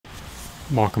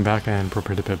Welcome back and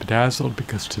prepare to be bedazzled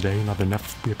because today another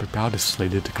epic bout is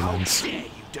slated to commence. How dare you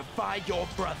defy your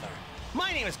brother?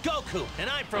 My name is Goku and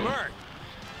I'm from Earth.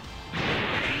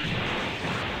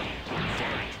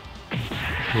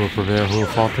 Who will prevail, who will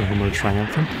falter, who will emerge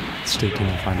triumphant? Stay tuned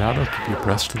and find out. I'll keep you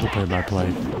abreast of the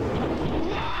play-by-play.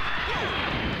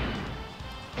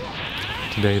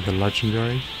 Today the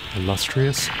legendary,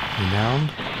 illustrious, renowned,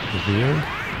 revered,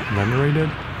 venerated,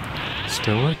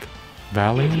 stoic,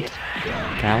 valiant,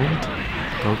 gallant,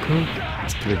 Goku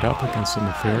is pitted up against the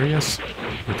nefarious,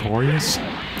 notorious,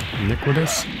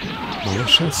 iniquitous,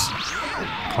 malicious,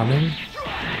 cunning,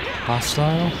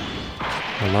 hostile,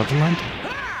 malevolent,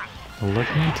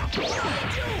 malignant,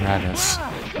 Raditz.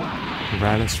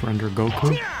 Raditz render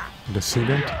Goku a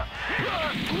decedent,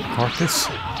 carcass,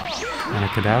 and a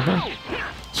cadaver?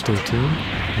 Stay tuned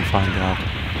and find out.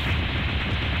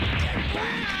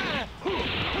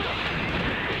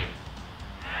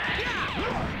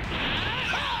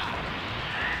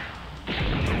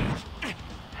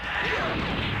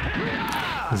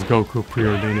 Is Goku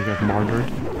preordained to get martyred,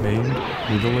 maimed,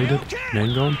 mutilated,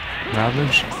 mangled,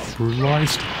 ravaged,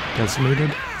 brutalized,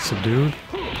 decimated, subdued,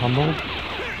 pummeled,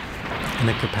 and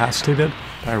incapacitated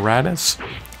by Raditz?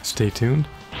 Stay tuned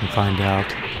and find out.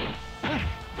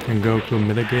 Can Goku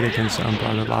mitigate against the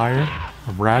unbridled ire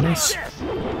of Raditz?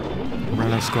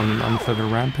 Raditz going on an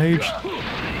unfettered rampage?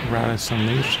 Raditz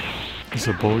unleashed his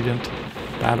ebullient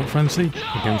battle frenzy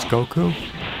against Goku?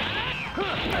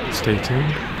 Stay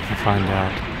tuned and find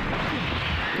out.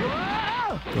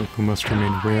 Goku must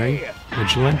remain wary,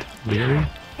 vigilant, leery,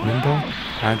 nimble,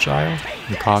 agile,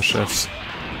 and cautious.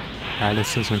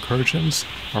 Raditz's incursions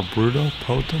are brutal,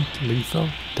 potent, lethal,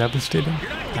 devastating,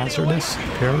 hazardous,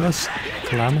 perilous,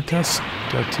 calamitous,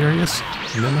 deleterious,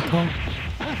 inimical,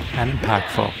 and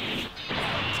impactful.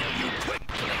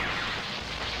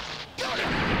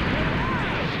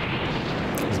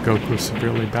 Is Goku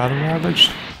severely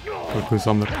battle-ravaged? Goku's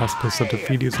on the precipice of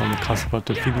defeat, he's on the cusp of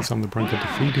defeat, he's on the brink of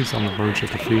defeat, he's on the verge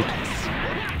of defeat.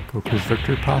 Goku's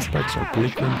victory prospects are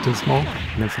bleak and dismal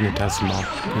and infinitesimal.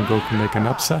 Can Goku make an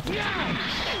upset?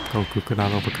 Goku could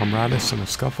not overcome Raditz in a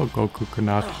scuffle. Goku could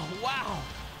not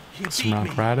surmount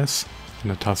Raditz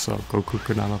in a tussle. Goku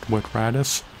could not outwit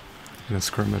Raditz in a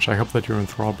skirmish. I hope that you're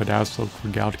enthralled, bedazzled,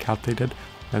 regaled, captivated,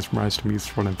 mesmerized,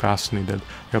 amused, and fascinated.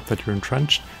 I hope that you're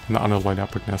entrenched in the unalloyed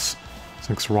epicness.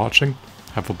 Thanks for watching.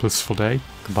 Have a blissful day.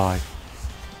 Goodbye.